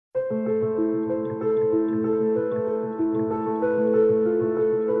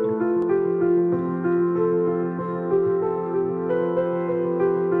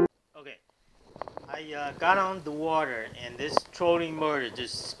got on the water, and this trolling motor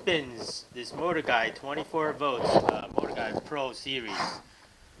just spins. This motor guide 24 volts motor guide Pro Series,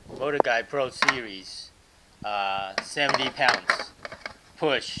 70 pounds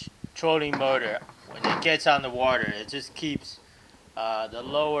push trolling motor. When it gets on the water, it just keeps the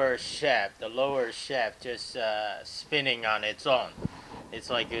lower shaft just spinning on its own.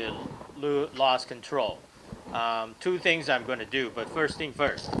 It's like it lost control. Two things I'm going to do, but first thing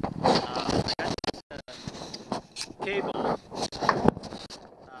first. I got this cable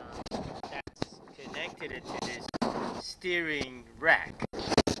that's connected to this steering rack.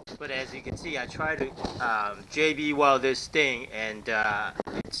 But as you can see, I try to JB weld this thing, and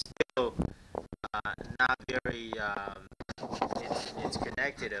it's still not very. It's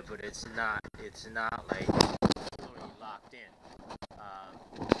connected, but it's not like fully locked in.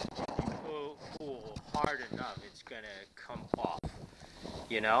 If you pull hard enough, it's gonna come off.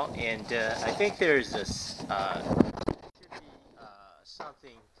 And I think there's this should be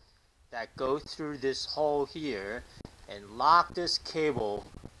something that goes through this hole here and lock this cable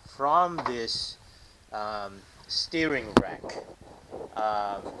from this steering rack.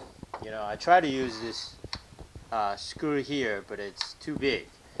 I try to use this screw here, but it's too big.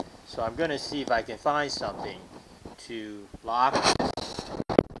 So I'm gonna see if I can find something to lock this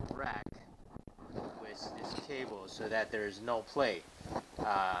rack with this cable so that there is no play,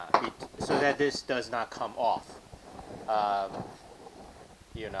 so that this does not come off.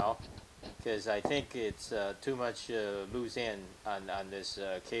 Because I think it's too much loose end on this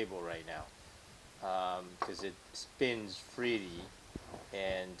cable right now, because it spins freely,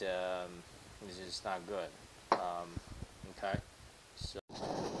 and it's just not good. Okay, so this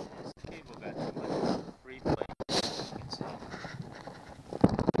cable got too much free play, as you can see.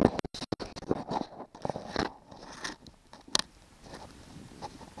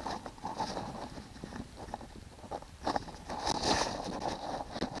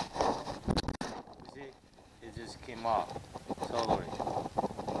 It just came off totally.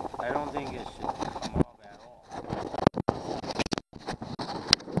 I don't think it should come off at all.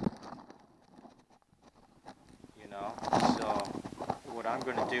 So what I'm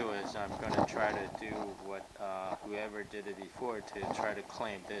going to do is I'm going to try to do what whoever did it before, to try to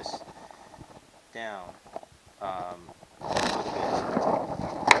clamp this down a little bit.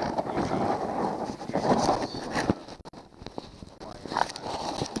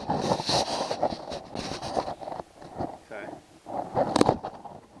 Okay.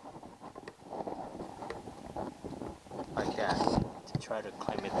 Like that, to try to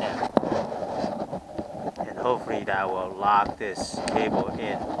clamp it down, and hopefully that will lock this cable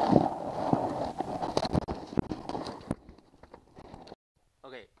in.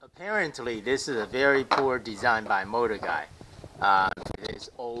 Okay, apparently this is a very poor design by mortorguide. This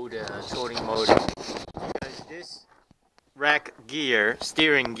old trolling motor, because this rack gear,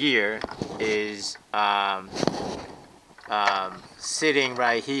 steering gear, is sitting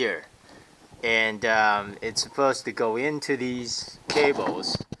right here. And it's supposed to go into these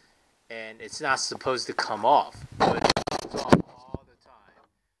cables, and it's not supposed to come off, but it comes off all the time,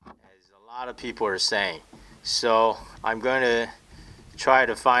 as a lot of people are saying. So I'm going to try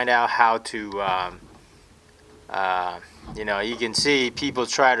to find out how to, you can see people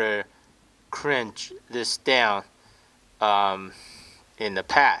try to cringe this down in the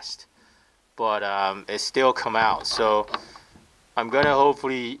past, but it still come out. So I'm gonna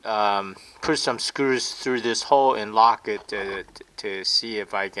hopefully put some screws through this hole and lock it to see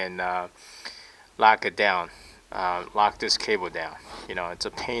if I can lock it down, lock this cable down. It's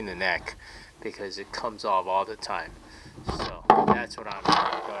a pain in the neck because it comes off all the time. So that's what I'm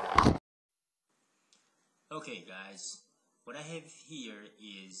gonna do. Okay, guys, what I have here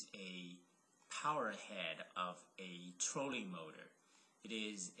is a power head of a trolling motor. It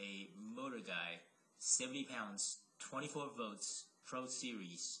is a mortorguide 70 pounds 24 volts Pro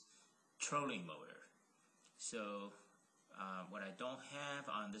Series trolling motor. So what I don't have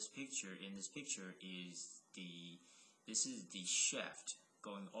on this picture, is this is the shaft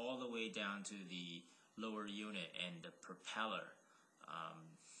going all the way down to the lower unit and the propeller.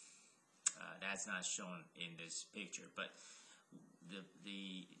 That's not shown in this picture, but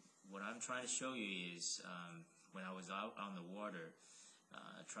what I'm trying to show you is when I was out on the water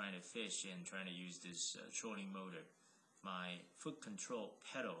trying to fish and trying to use this trolling motor, my foot control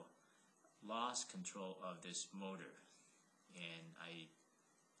pedal lost control of this motor, and I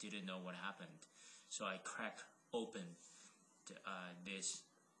didn't know what happened. So I cracked open this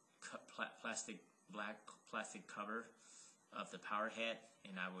black plastic cover of the power head,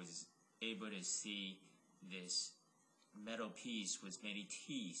 and I was able to see this metal piece with many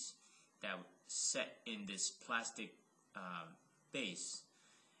teeth that set in this plastic base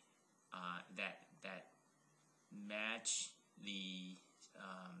that match the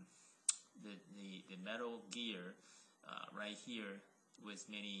metal gear right here with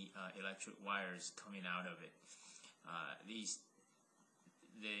many electric wires coming out of it.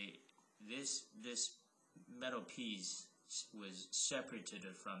 This metal piece was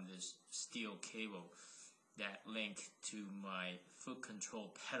separated from this steel cable that linked to my foot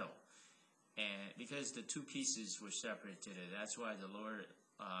control pedal. And because the two pieces were separated, that's why the lower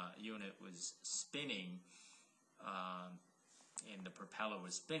unit was spinning and the propeller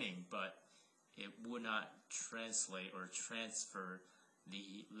was spinning, but it would not translate or transfer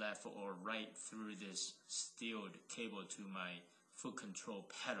the left or right through this steel cable to my foot control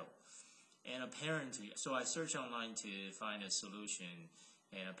pedal. And apparently, so I searched online to find a solution,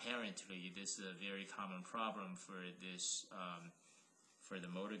 and apparently this is a very common problem for this for the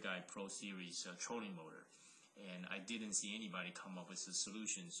mortorguide Pro Series trolling motor. And I didn't see anybody come up with a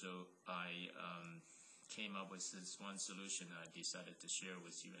solution, so I came up with this one solution I decided to share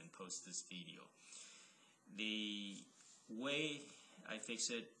with you and post this video. The way I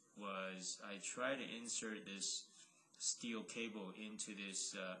fixed it was I tried to insert this steel cable into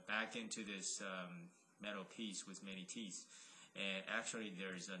this back into this metal piece with many teeth, and actually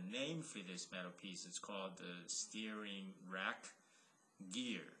there's a name for this metal piece. It's called the steering rack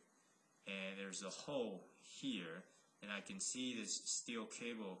gear, and there's a hole here, and I can see this steel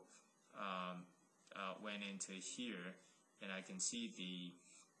cable went into here, and I can see the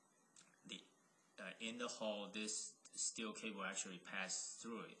in the hole this steel cable actually passed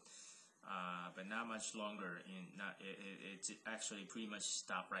through it. But not much longer. It's actually pretty much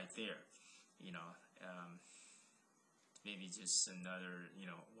stopped right there. Maybe just another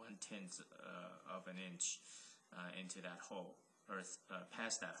 1/10 of an inch into that hole, or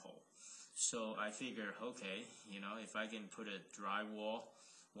past that hole. So I figure, okay, if I can put a drywall,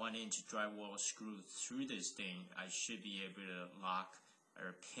 1-inch drywall screw through this thing, I should be able to lock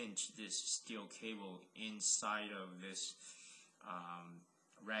or pinch this steel cable inside of this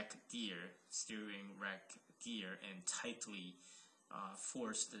steering rack gear, and tightly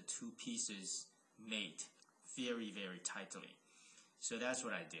force the two pieces mate very, very tightly. So that's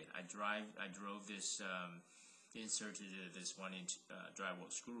what I did. I drove this inserted this 1-inch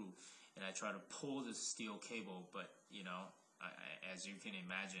drywall screw, and I tried to pull the steel cable, but as you can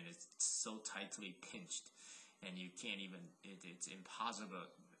imagine, it's so tightly pinched, and you can't even. It's impossible,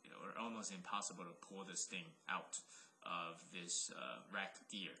 or almost impossible, to pull this thing out of this rack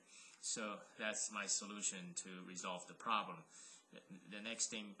gear. So that's my solution to resolve the problem. The next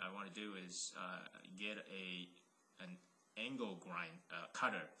thing I want to do is get an angle grind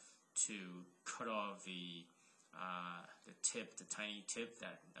cutter to cut off the tiny tip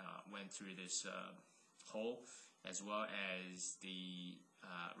that went through this hole, as well as the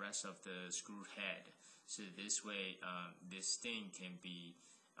rest of the screw head. So this way, this thing can be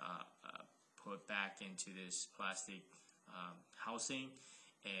put back into this plastic housing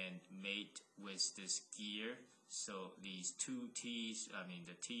and mate with this gear. So these two teeth,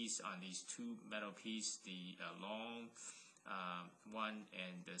 the teeth on these two metal pieces, the long one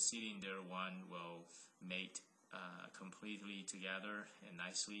and the cylinder one, will mate completely together and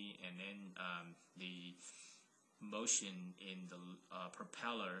nicely, and then the motion in the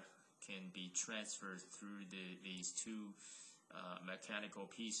propeller can be transferred through these two mechanical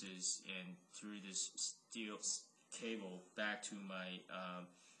pieces and through this steel cable back to my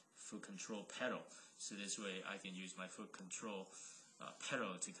foot control pedal. So this way I can use my foot control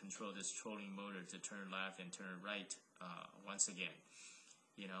pedal to control this trolling motor to turn left and turn right once again.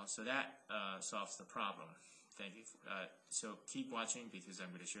 So that solves the problem. Thank you. So keep watching, because I'm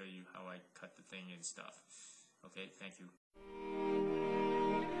going to show you how I cut the thing and stuff. Okay, thank you.